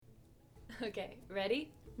Okay,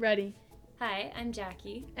 ready? Ready. Hi, I'm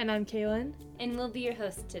Jackie. And I'm Kaylin. And we'll be your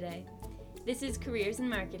hosts today. This is Careers in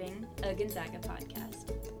Marketing, a Gonzaga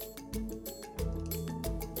podcast.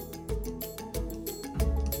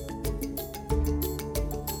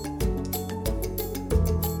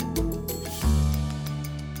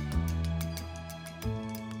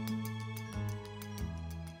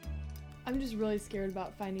 I'm just really scared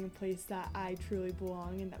about finding a place that I truly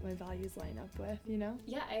belong and that my values line up with, you know?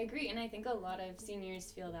 Yeah, I agree, and I think a lot of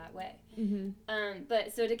seniors feel that way. Mm-hmm.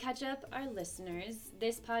 But so to catch up our listeners,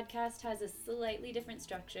 this podcast has a slightly different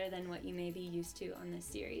structure than what you may be used to on this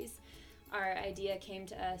series. Our idea came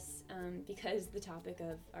to us because the topic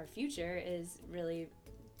of our future is really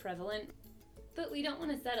prevalent, but we don't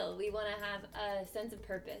want to settle. We want to have a sense of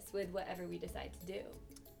purpose with whatever we decide to do.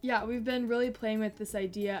 Yeah, we've been really playing with this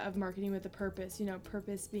idea of marketing with a purpose, you know,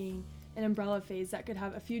 purpose being an umbrella phrase that could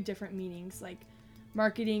have a few different meanings, like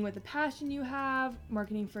marketing with a passion you have,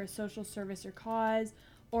 marketing for a social service or cause,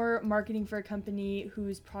 or marketing for a company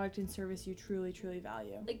whose product and service you truly, truly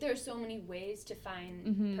value. Like, there are so many ways to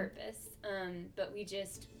find purpose, but we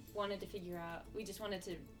just wanted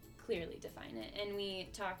to clearly define it. And we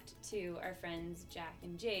talked to our friends Jack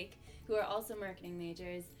and Jake, who are also marketing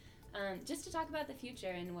majors, just to talk about the future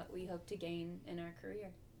and what we hope to gain in our career.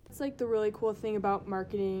 It's like the really cool thing about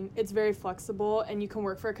marketing. It's very flexible, and you can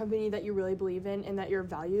work for a company that you really believe in and that your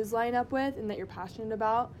values line up with and that you're passionate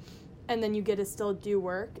about, and then you get to still do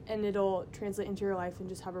work, and it'll translate into your life and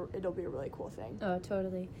just it'll be a really cool thing. Oh,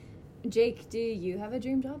 totally. Jake, do you have a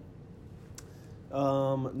dream job?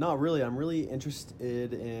 Not really. I'm really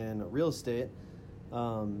interested in real estate.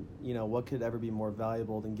 What could ever be more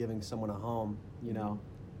valuable than giving someone a home, you know?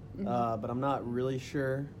 But I'm not really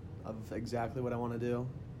sure of exactly what I want to do.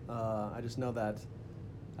 I just know that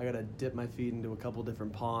I got to dip my feet into a couple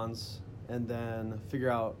different ponds and then figure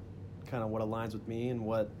out kind of what aligns with me and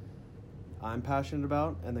what I'm passionate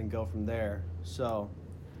about, and then go from there. So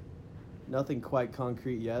nothing quite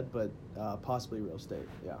concrete yet, but possibly real estate,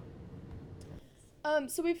 yeah.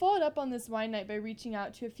 So we followed up on this wine night by reaching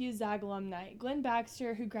out to a few Zag alumni. Glynn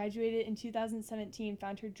Baxter, who graduated in 2017,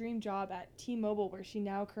 found her dream job at T-Mobile, where she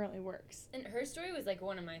now currently works. And her story was like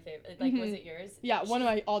one of my favorites. Like, was it yours? Yeah, one of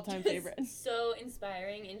my all-time favorites. So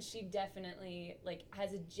inspiring, and she definitely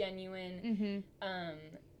has a genuine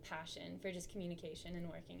passion for just communication and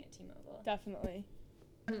working at T-Mobile. Definitely.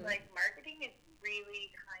 Like, marketing is really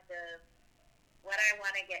kind of what I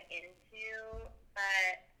want to get into,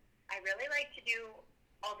 but I really like to do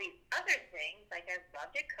all these other things. Like, I love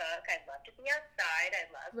to cook. I love to be outside. I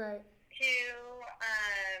love to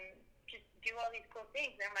just do all these cool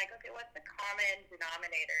things. And I'm like, okay, what's the common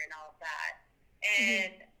denominator in all of that?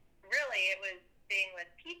 And really, it was being with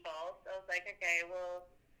people. So I was like, okay, well,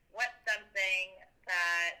 what's something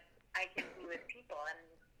that I can do with people? And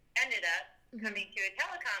ended up coming to a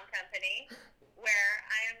telecom company where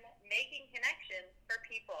I'm making connections for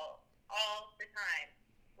people all the time,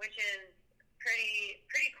 which is pretty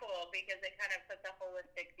cool because it kind of puts a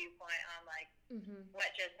holistic viewpoint on what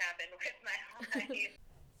just happened with my life.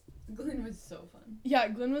 Glynn was so fun. Yeah,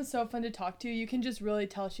 Glynn was so fun to talk to. You can just really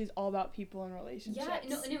tell she's all about people and relationships. Yeah,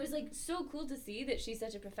 no, and it was so cool to see that she's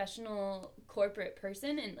such a professional corporate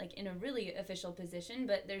person and in a really official position,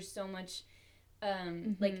 but there's so much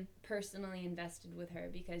personally invested with her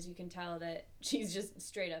because you can tell that she's just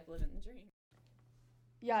straight up living the dream.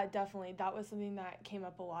 Yeah, definitely. That was something that came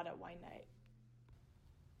up a lot at wine night.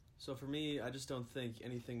 So for me, I just don't think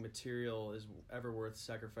anything material is ever worth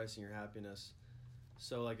sacrificing your happiness.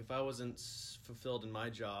 So if I wasn't fulfilled in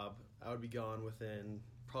my job, I would be gone within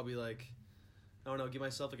probably give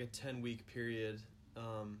myself a 10-week period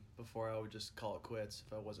before I would just call it quits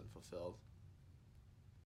if I wasn't fulfilled.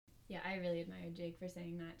 Yeah, I really admire Jake for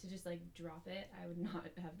saying that. To just drop it, I would not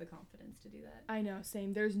have the confidence to do that. I know,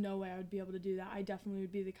 same. There's no way I would be able to do that. I definitely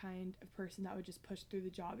would be the kind of person that would just push through the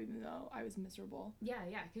job even though I was miserable. Yeah,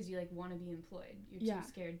 because you want to be employed. You're too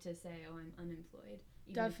scared to say, oh, I'm unemployed,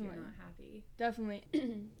 even if you're not happy. Definitely.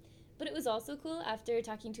 But it was also cool after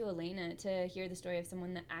talking to Alena to hear the story of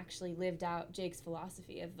someone that actually lived out Jake's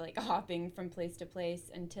philosophy of hopping from place to place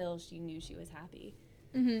until she knew she was happy.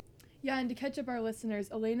 Yeah, and to catch up our listeners,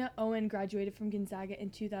 Alena Owen graduated from Gonzaga in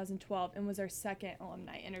 2012 and was our second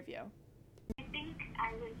alumni interview. I think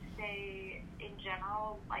I would say, in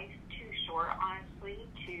general, life's too short, honestly,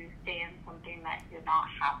 to stay in something that you're not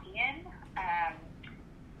happy in.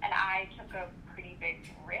 And I took a pretty big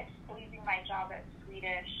risk leaving my job at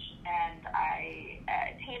Swedish, and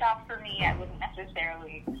it paid off for me. I wouldn't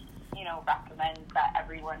necessarily recommend that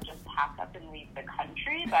everyone just pack up and leave the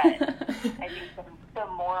country, but I think the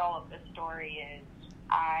moral of the story is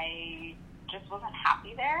I just wasn't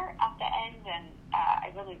happy there at the end, and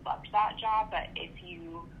I really loved that job. But if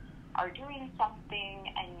you are doing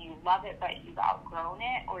something and you love it but you've outgrown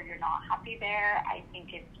it or you're not happy there, I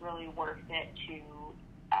think it's really worth it to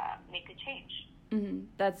make a change. Mm-hmm.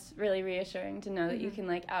 That's really reassuring to know that you can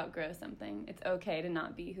like outgrow something. It's okay to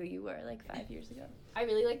not be who you were like 5 years ago. I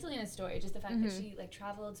really liked Alena's story, just the fact that she like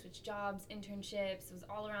traveled, switched jobs, internships, was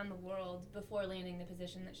all around the world before landing the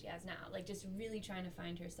position that she has now. Like just really trying to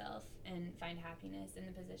find herself and find happiness in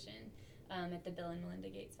the position at the Bill and Melinda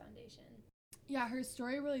Gates Foundation. Yeah, her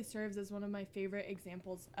story really serves as one of my favorite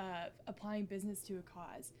examples of applying business to a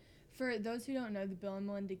cause. For those who don't know, the Bill and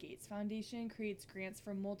Melinda Gates Foundation creates grants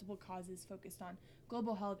for multiple causes focused on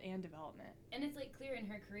global health and development. And it's like clear in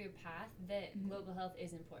her career path that global health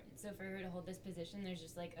is important. So for her to hold this position, there's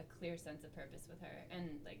just like a clear sense of purpose with her.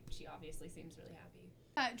 And like she obviously seems really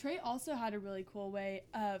happy. Trey also had a really cool way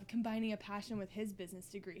of combining a passion with his business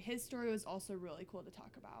degree. His story was also really cool to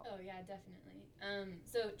talk about. Oh yeah, definitely.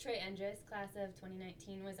 So Trey Endris, class of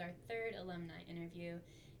 2019, was our third alumni interview.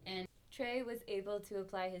 And Trey was able to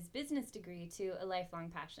apply his business degree to a lifelong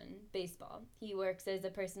passion, baseball. He works as a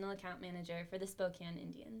personal account manager for the Spokane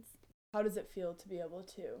Indians. How does it feel to be able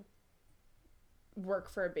to work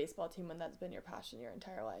for a baseball team when that's been your passion your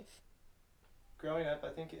entire life? Growing up, I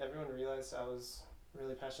think everyone realized I was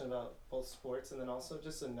really passionate about both sports and then also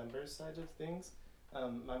just the numbers side of things.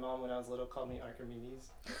 My mom, when I was little, called me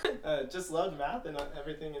Archimedes. Just loved math and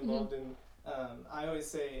everything involved in. I always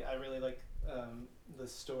say I really like the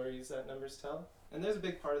stories that numbers tell, and there's a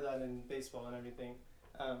big part of that in baseball and everything.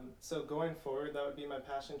 So going forward, that would be my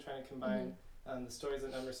passion, trying to combine the stories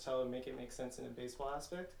that numbers tell and make it make sense in a baseball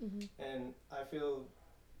aspect. And I feel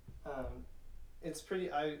it's pretty.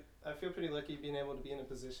 I feel pretty lucky being able to be in a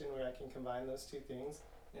position where I can combine those two things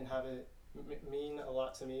and have it mean a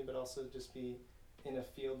lot to me, but also just be in a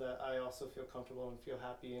field that I also feel comfortable and feel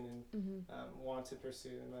happy in and want to pursue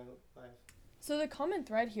in my life. So the common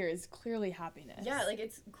thread here is clearly happiness. Yeah, like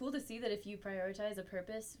it's cool to see that if you prioritize a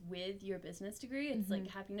purpose with your business degree, it's like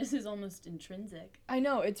happiness is almost intrinsic. I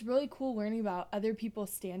know, it's really cool learning about other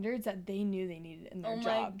people's standards that they knew they needed in their job.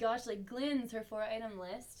 Oh my gosh, like Glynn's, her 4-item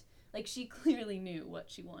list, like she clearly knew what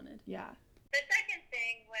she wanted. Yeah. The second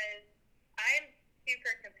thing was I'm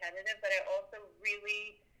super competitive, but I also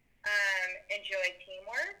really enjoy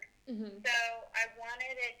teamwork. So I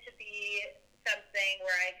wanted it to be something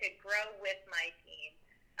where I could grow with my team.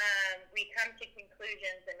 We come to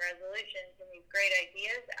conclusions and resolutions and these great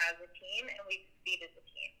ideas as a team, and we succeed as a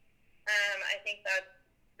team. I think that's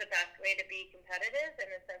the best way to be competitive in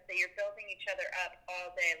the sense that you're building each other up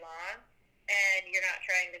all day long, and you're not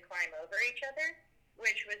trying to climb over each other,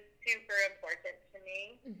 which was super important to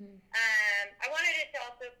me. I wanted it to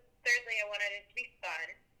also, thirdly, I wanted it to be fun.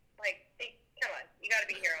 Like, come on, you got to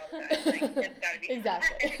be here all the time. Like, it's got to be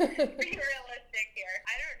exactly. Be realistic here.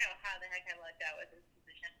 I don't know how the heck I lucked out with this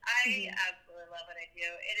position. I absolutely love what I do.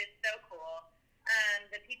 It is so cool.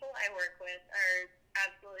 The people I work with are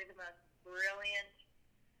absolutely the most brilliant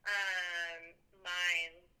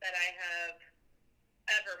minds that I have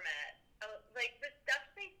ever met. Like, the stuff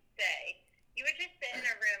they say, you would just sit in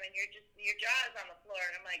a room and your jaw is on the floor,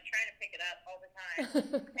 and I'm like trying to pick it up all the time.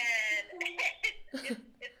 And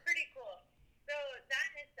it's pretty cool. So that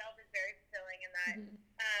in itself is very fulfilling in that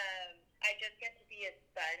I just get to be a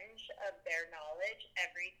sponge of their knowledge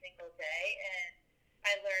every single day, and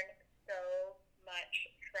I learn so much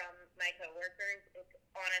from my coworkers. It's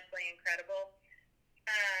honestly incredible.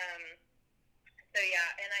 So yeah,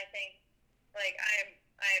 and I think like I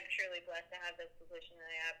am truly blessed to have this position, and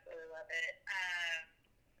I absolutely love it.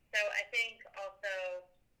 So I think also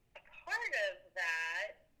a part of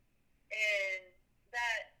that is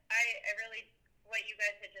that I really, what you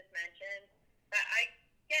guys had just mentioned, that I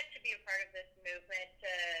get to be a part of this movement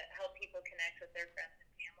to help people connect with their friends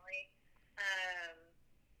and family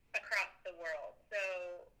across the world. So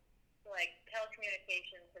like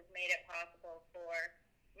telecommunications has made it possible for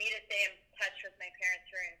me to stay in touch with my parents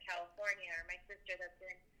who are in California, or my sister that's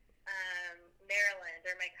in Maryland,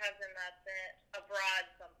 or my cousin that's abroad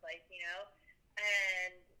someplace, you know,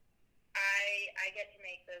 and I get to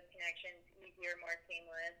make those connections easier, more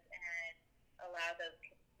seamless, and allow those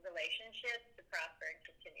relationships to prosper and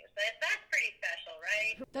continue. So that's pretty special,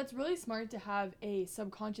 right? That's really smart to have a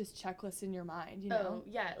subconscious checklist in your mind, you know? Oh,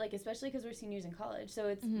 yeah, like, especially because we're seniors in college, so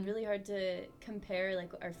it's really hard to compare, like,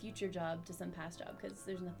 our future job to some past job, because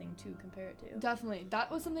there's nothing to compare it to. Definitely. That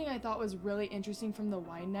was something I thought was really interesting from the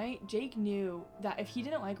wine night. Jake knew that if he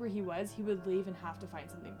didn't like where he was, he would leave and have to find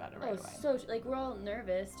something better right away. So, like, we're all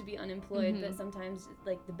nervous to be unemployed, but sometimes,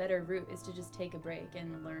 like, the better route is to just take a break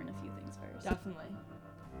and learn a few things first. Definitely.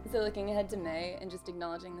 So looking ahead to May and just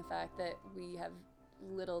acknowledging the fact that we have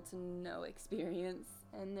little to no experience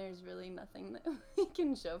and there's really nothing that we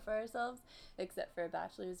can show for ourselves except for a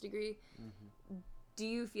bachelor's degree. Mm-hmm. Do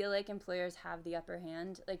you feel like employers have the upper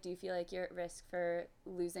hand? Like, do you feel like you're at risk for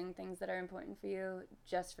losing things that are important for you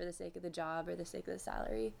just for the sake of the job or the sake of the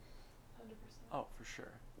salary? 100%. Oh, for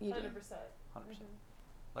sure. You 100%. do? 100%. Mm-hmm.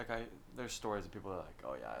 Like, there's stories of people that are like,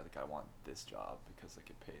 oh yeah, like I want this job because like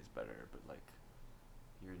it pays better, but like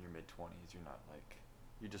you're in your mid-20s, you're not like,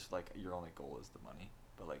 you're just like, your only goal is the money.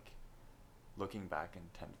 But like looking back in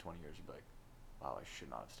 10 to 20 years, you'd be like, wow, I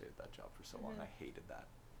should not have stayed at that job for so long. I hated that.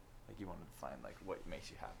 Like, you wanted to find like what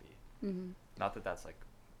makes you happy. Mm-hmm. Not that that's like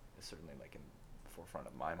is certainly like in the forefront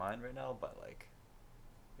of my mind right now, but like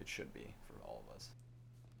it should be for all of us.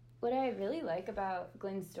 What I really like about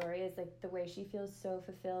Glynn's story is like the way she feels so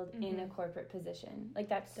fulfilled in a corporate position. Like,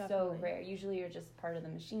 that's so rare. Usually you're just part of the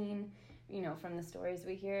machine, you know, from the stories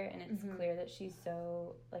we hear, and it's clear that she's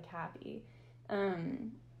so like happy. I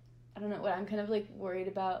don't know, what I'm kind of like worried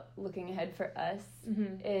about looking ahead for us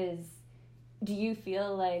is, do you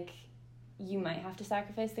feel like you might have to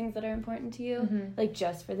sacrifice things that are important to you, like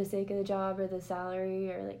just for the sake of the job or the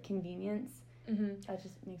salary or like convenience? That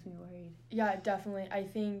just makes me worried. Yeah, definitely. I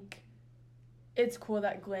think it's cool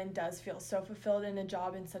that Glynn does feel so fulfilled in a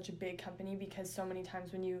job in such a big company, because so many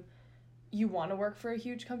times when you want to work for a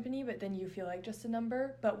huge company, but then you feel like just a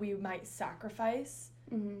number, but we might sacrifice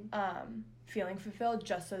feeling fulfilled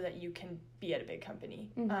just so that you can be at a big company,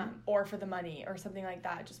 or for the money or something like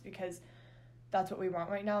that, just because that's what we want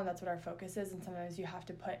right now and that's what our focus is. And sometimes you have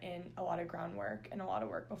to put in a lot of groundwork and a lot of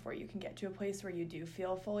work before you can get to a place where you do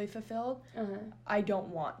feel fully fulfilled. I don't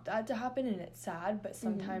want that to happen, and it's sad, but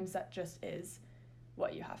sometimes that just is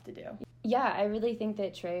what you have to do. Yeah, I really think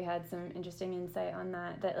that Trey had some interesting insight on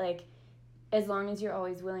that like, as long as you're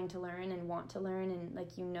always willing to learn and want to learn and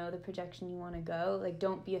like, you know, the projection you want to go, like,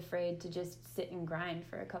 don't be afraid to just sit and grind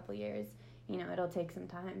for a couple years. You know, it'll take some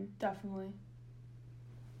time. Definitely.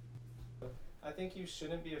 I think you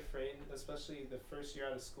shouldn't be afraid, especially the first year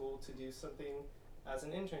out of school, to do something as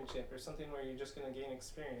an internship or something where you're just going to gain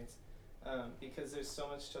experience, because there's so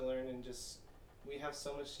much to learn, and just we have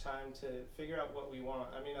so much time to figure out what we want.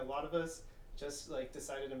 I mean, a lot of us just like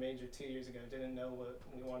decided a major 2 years ago, didn't know what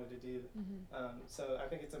we wanted to do. So I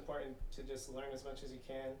think it's important to just learn as much as you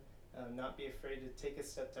can, not be afraid to take a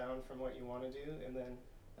step down from what you want to do, and then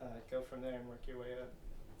go from there and work your way up.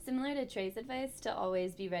 Similar to Trey's advice to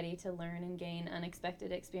always be ready to learn and gain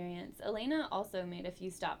unexpected experience, Alena also made a few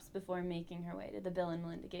stops before making her way to the Bill and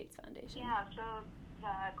Melinda Gates Foundation. Yeah, so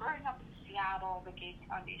growing up in Seattle, the Gates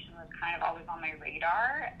Foundation was kind of always on my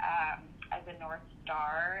radar as a North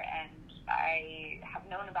Star, and I have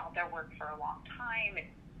known about their work for a long time. It's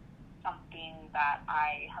something that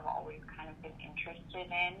I have always kind of been interested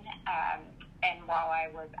in. And while I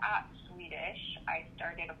was at Swedish, I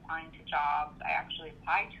started applying to jobs. I actually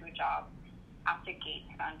applied to a job at the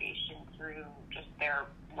Gates Foundation through just their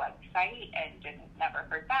website and never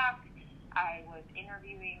heard back. I was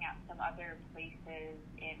interviewing at some other places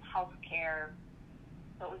in healthcare,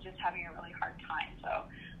 but was just having a really hard time. So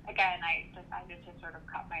again, I decided to sort of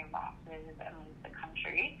cut my losses and leave the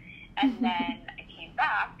country. And then I came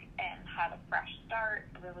back and had a fresh start,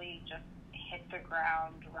 really just hit the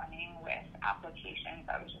ground running with applications.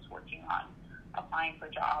 I was just working on applying for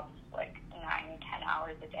jobs like 9, 10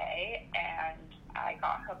 hours a day, and I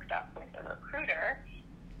got hooked up with a recruiter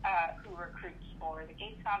who recruits for the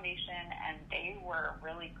Gates Foundation, and they were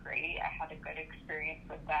really great. I had a good experience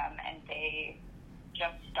with them, and they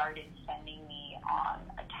just started sending me on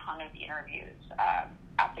a ton of interviews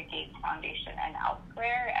at the Gates Foundation and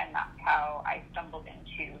elsewhere, and that's how I stumbled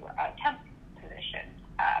into a temp position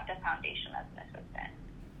at the foundation as an assistant.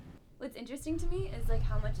 What's interesting to me is like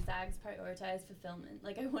how much Zags prioritize fulfillment.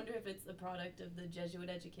 Like, I wonder if it's a product of the Jesuit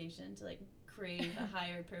education to like crave a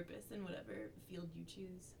higher purpose in whatever field you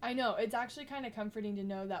choose. I know, it's actually kind of comforting to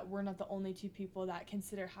know that we're not the only two people that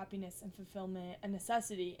consider happiness and fulfillment a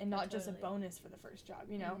necessity and not just a bonus for the first job,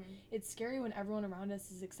 you know? It's scary when everyone around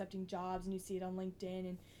us is accepting jobs and you see it on LinkedIn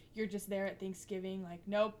and you're just there at Thanksgiving like,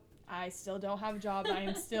 nope, I still don't have a job. I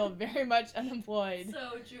am still very much unemployed.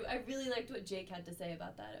 So true. I really liked what Jake had to say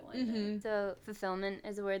about that at one point. So fulfillment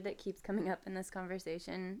is a word that keeps coming up in this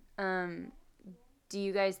conversation. Do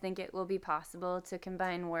you guys think it will be possible to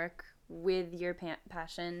combine work with your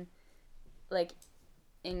passion, like,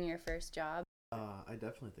 in your first job? I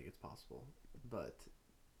definitely think it's possible, but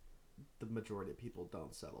the majority of people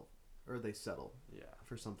don't settle, or they settle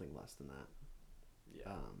for something less than that.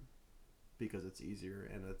 Yeah. Because it's easier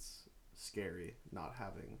and it's scary not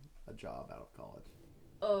having a job out of college.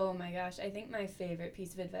 Oh my gosh, I think my favorite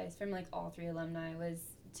piece of advice from like all 3 alumni was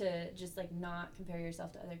to just like not compare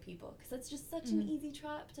yourself to other people, because that's just such an easy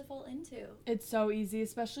trap to fall into. It's so easy,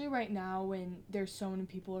 especially right now when there's so many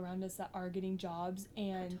people around us that are getting jobs,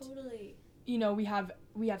 and Totally. you know, we have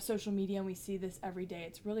social media and we see this every day.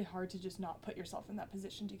 It's really hard to just not put yourself in that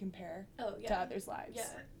position to compare to others' lives.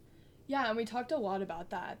 Yeah, and we talked a lot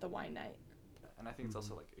about that at the wine night. And I think it's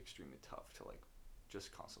also like extremely tough to like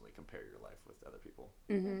just constantly compare your life with other people.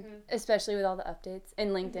 Especially with all the updates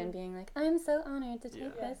and LinkedIn being like, I'm so honored to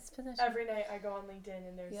take this position. Every night I go on LinkedIn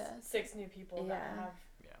and there's 6 new people that have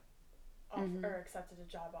or accepted a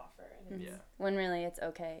job offer, and it's when really it's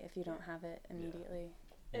okay if you don't have it immediately.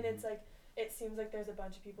 And it's like, it seems like there's a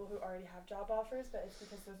bunch of people who already have job offers, but it's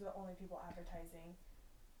because those are the only people advertising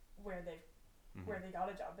where they got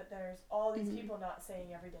a job. But there's all these people not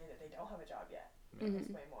saying every day that they don't have a job yet. It's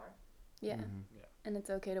way more. Yeah. And it's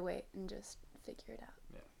okay to wait and just figure it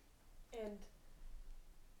out. And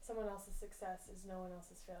someone else's success is no one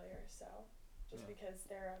else's failure, so just because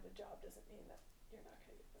they're out of a job doesn't mean that you're not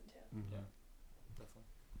going to get one too. Yeah, definitely.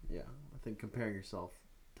 Yeah, I think comparing yourself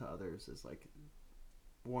to others is like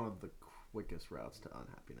one of the quickest routes to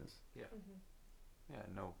unhappiness. Yeah. Yeah,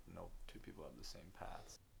 no 2 people have the same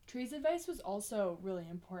paths. Trey's advice was also really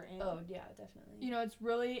important. Oh, yeah, definitely. You know, it's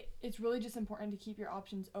really just important to keep your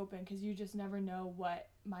options open, because you just never know what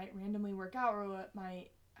might randomly work out or what might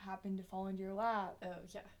happen to fall into your lap. Oh,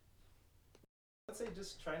 yeah. I'd say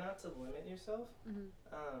just try not to limit yourself.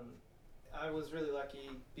 I was really lucky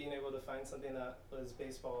being able to find something that was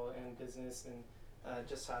baseball and business and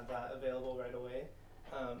just had that available right away.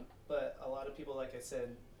 But a lot of people, like I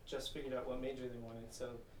said, just figured out what major they wanted. So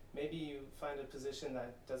maybe you find a position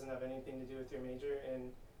that doesn't have anything to do with your major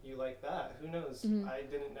and you like that. Who knows? I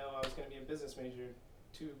didn't know I was going to be a business major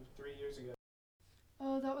 2-3 years ago.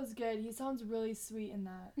 Oh, that was good. He sounds really sweet in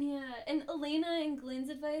that. Yeah, and Alena and Glynn's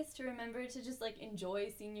advice to remember to just like enjoy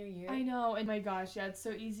senior year. I know, and my gosh, yeah, it's so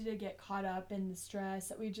easy to get caught up in the stress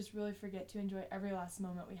that we just really forget to enjoy every last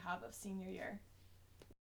moment we have of senior year.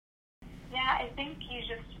 Yeah, I think you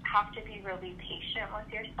just have to be really patient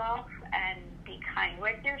with yourself and be kind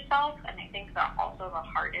with yourself. And I think that also the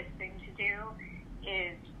hardest thing to do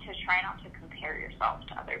is to try not to compare yourself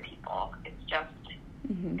to other people. It's just,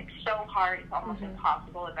 it's so hard. It's almost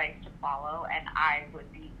impossible advice to follow. And I would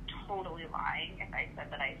be totally lying if I said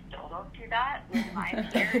that I still don't do that with my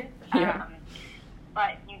peers.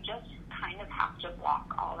 But you just kind of have to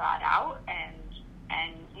block all that out, and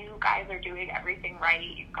you guys are doing everything right.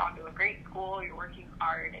 You've gone to a great school, you're working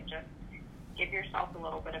hard, and just give yourself a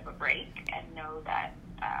little bit of a break and know that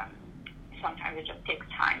sometimes it just takes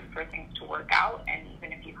time for things to work out. And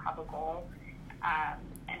even if you have a goal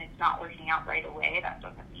and it's not working out right away, that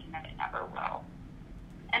doesn't mean that it never will.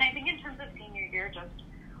 And I think in terms of senior year, just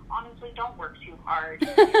honestly, don't work too hard.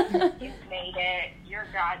 You've made it, you're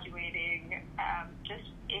graduating, just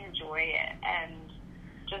enjoy it, and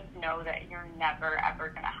just know that you're never, ever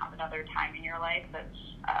going to have another time in your life that's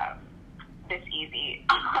this easy.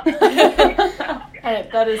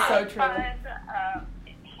 That is so true. Fun,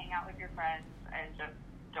 hang out with your friends, and just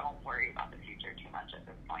don't worry about the future too much at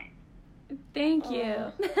this point. Thank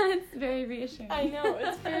you. That's very reassuring. I know,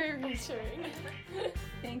 it's very reassuring.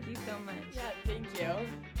 Thank you so much. Yeah, thank you.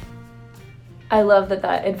 I love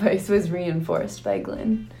that advice was reinforced by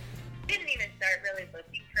Glynn. I didn't even start really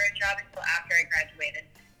looking for a job until after I graduated.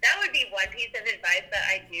 That would be one piece of advice that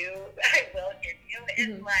I will give you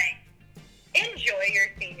is like, enjoy your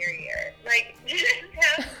senior year. Like, just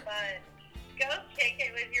have fun. Go kick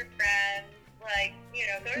it with your friends. Like, you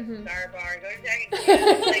know, go to Star Bar, go to Jack and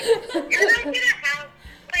Jill. Like, you're not going to have,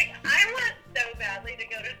 like, I want so badly to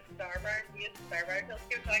go to Star Bar and be at Star Bar until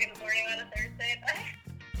 2 o'clock in the morning on a Thursday.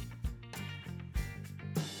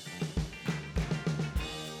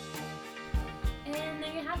 And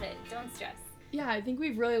there you have it. Don't stress. Yeah, I think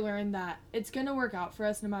we've really learned that it's going to work out for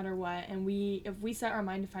us no matter what. And if we set our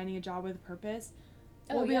mind to finding a job with a purpose,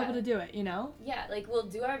 we'll be able to do it, you know? Yeah, like we'll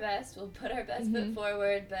do our best. We'll put our best foot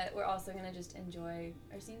forward, but we're also going to just enjoy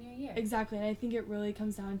our senior year. Exactly. And I think it really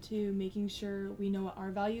comes down to making sure we know what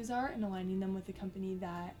our values are and aligning them with the company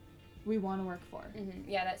that we want to work for.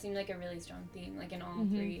 Yeah, that seemed like a really strong theme, like in all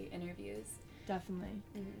 3 interviews. Definitely.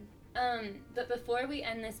 But before we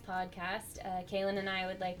end this podcast, Kaylin and I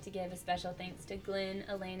would like to give a special thanks to Glynn,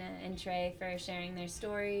 Alena, and Trey for sharing their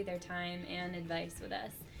story, their time, and advice with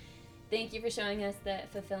us. Thank you for showing us that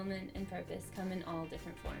fulfillment and purpose come in all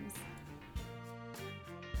different forms.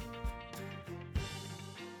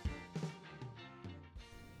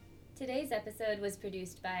 Today's episode was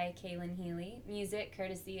produced by Kaylin Healy, music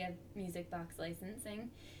courtesy of Music Box Licensing.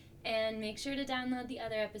 And make sure to download the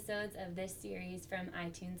other episodes of this series from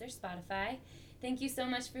iTunes or Spotify. Thank you so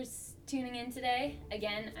much for tuning in today.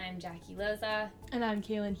 Again, I'm Jackie Loza. And I'm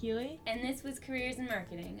Kaylin Healy. And this was Careers in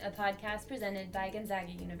Marketing, a podcast presented by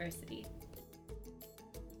Gonzaga University.